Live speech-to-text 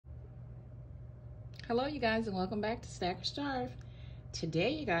Hello you guys, and welcome back to Stack or Starve.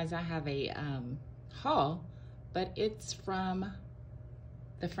 Today you guys, I have a haul, but it's from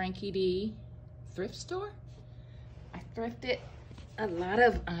the Frankie D thrift store. I thrifted a lot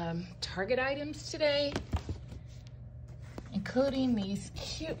of Target items today, including these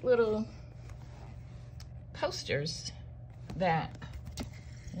cute little posters that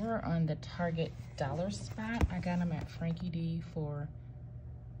were on the Target dollar spot. I got them at Frankie D for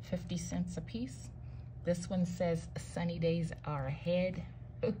 50 cents a piece. This one says sunny days are ahead.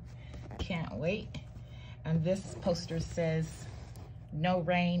 Can't wait. And this poster says no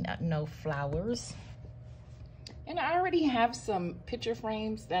rain, no flowers. And I already have some picture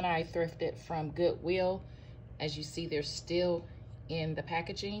frames that I thrifted from Goodwill. As you see, they're still in the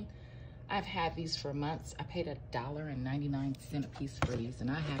packaging. I've had these for months. I paid $1.99 a piece for these, and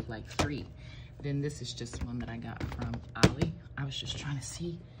I have like 3. Then this is just one that I got from Ollie. I was just trying to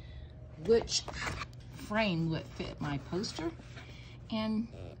see which frame would fit my poster, and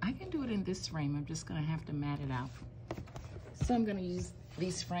I can do it in this frame. I'm just gonna have to mat it out. So I'm gonna use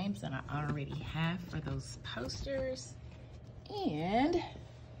these frames that I already have for those posters. And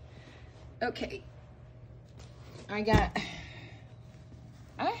okay, I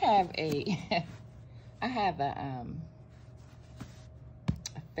have a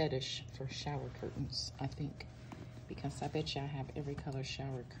fetish for shower curtains, I think, because I bet you I have every color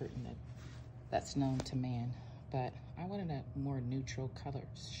shower curtain that's known to man. But I wanted a more neutral color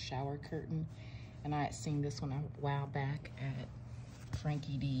shower curtain, and I had seen this one a while back at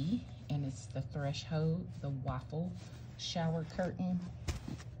Frankie D, and it's the Threshold, the waffle shower curtain.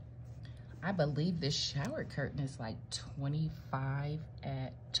 I believe this shower curtain is like $25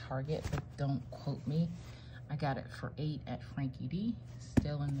 at Target, but don't quote me. I got it for $8 at Frankie D,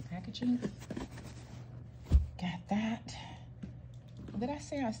 still in the packaging. Got that. Did I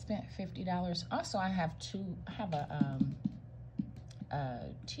say I spent $50? Also, I have a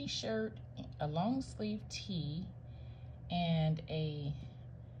t-shirt, a long sleeve tee, and a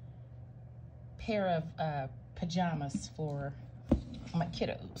pair of pajamas for my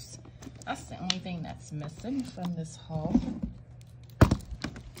kiddos. That's the only thing that's missing from this haul.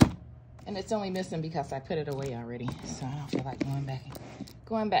 And it's only missing because I put it away already, so I don't feel like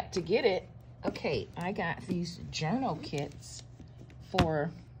going back to get it. Okay, I got these journal kits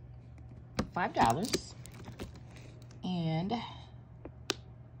for $5, and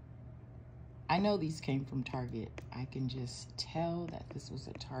I know these came from Target. I can just tell that this was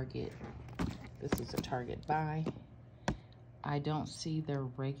a Target buy. I don't see the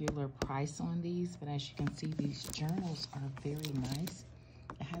regular price on these, but as you can see, these journals are very nice.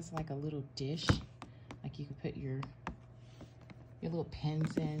 It has like a little dish, like you could put your little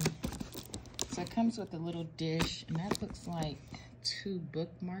pens in. So it comes with a little dish, and that looks like 2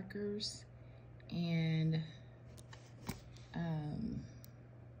 bookmarkers and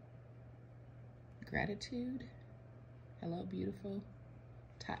gratitude, hello beautiful,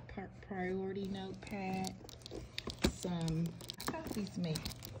 top part priority notepad. I thought these make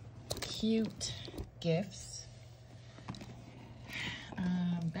cute gifts.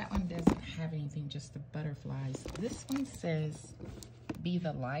 That one doesn't have anything, just the butterflies. This one says be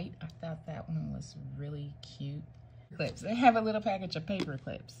the light. I thought that one was really cute. Clips. They have a little package of paper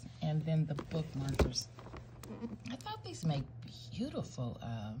clips, and then the bookmarkers. I thought these make beautiful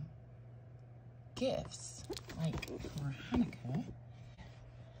gifts, like for Hanukkah.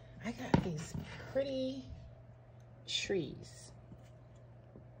 I got these pretty trees.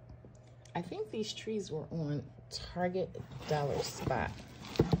 I think these trees were on Target dollar spot.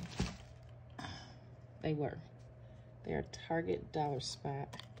 They're Target dollar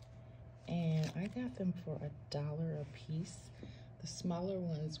spot. And I got them for $1 a piece. The smaller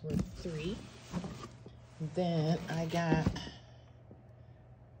ones were $3. Then I got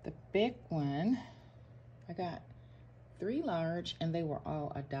the big one. I got 3 large, and they were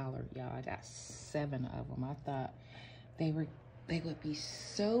all $1, y'all. I got 7 of them. I thought they would be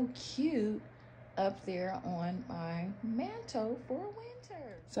so cute up there on my mantle for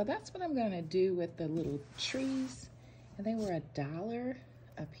winter. So that's what I'm gonna do with the little trees. And they were $1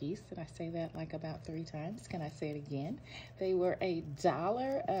 a piece. Did I say that like about 3 times? Can I say it again? They were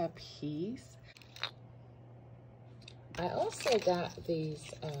 $1 a piece. I also got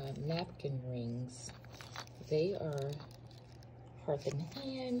these napkin rings. They are Hearth and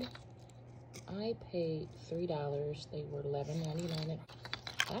Hand. I paid $3. They were $11.99.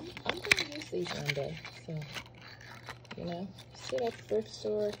 I'm gonna use these one day. So, you know, sit at the thrift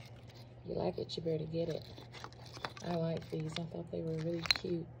store. You like it, you better get it. I like these. I thought they were really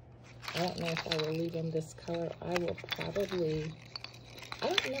cute. I don't know if I will leave them this color. I will probably, I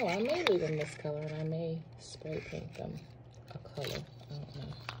don't No, I may leave them this color and I may spray paint them a color. I don't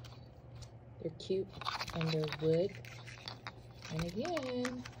know. They're cute and they're wood. And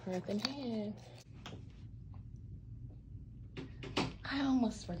again, Hearth and Hand. I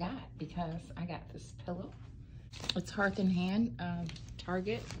almost forgot because I got this pillow. It's Hearth and Hand,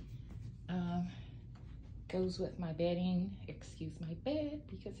 Target. Goes with my bedding. Excuse my bed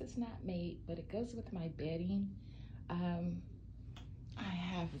because it's not made, but it goes with my bedding. I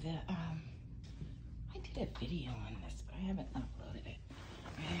have the, I did a video on this, but I haven't uploaded it.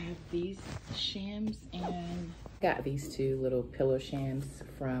 I have these shams and got these two little pillow shams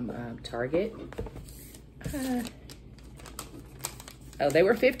from Target. Oh, they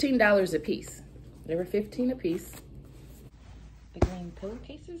were $15 a piece. They were $15 a piece. The green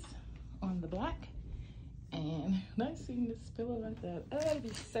pillowcases on the black. And I seen this pillow like that. Oh, it'd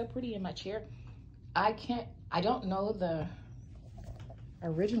be so pretty in my chair. I don't know the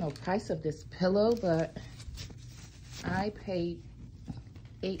original price of this pillow, but I paid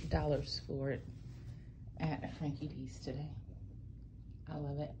 $8 for it at Frankie D's today. I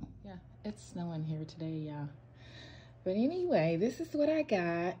love it. Yeah, it's snowing here today, y'all. But anyway, this is what I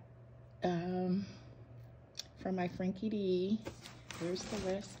got from my Frankie D. Here's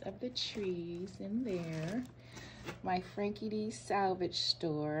the rest of the trees in there. My Frankie D salvage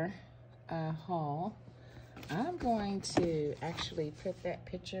store haul. I'm going to actually put that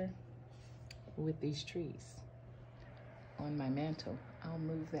picture with these trees on my mantle. I'll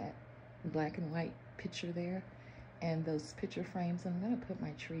move that black and white picture there and those picture frames. I'm gonna put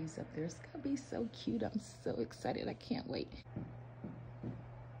my trees up there. It's gonna be so cute. I'm so excited. I can't wait.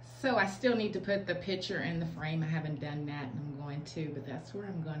 So I still need to put the picture in the frame. I haven't done that and I'm going to, but that's where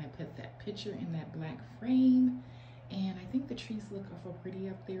I'm gonna put that picture in that black frame. And I think the trees look awful pretty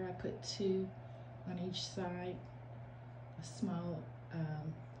up there. I put 2 on each side, a small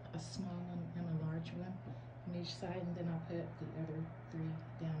one and a large one on each side, and then I'll put the other 3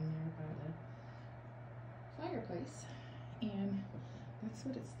 down there by the fireplace. And that's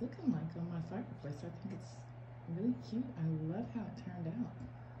what it's looking like on my fireplace. I think it's really cute. I love how it turned out.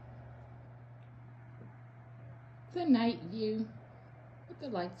 The night view with the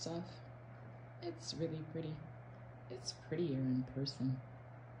lights off. It's really pretty. It's prettier in person.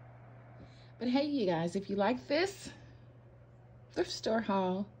 But hey, you guys, if you like this thrift store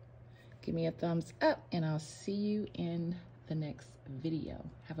haul, give me a thumbs up and I'll see you in the next video.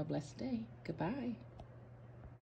 Have a blessed day. Goodbye.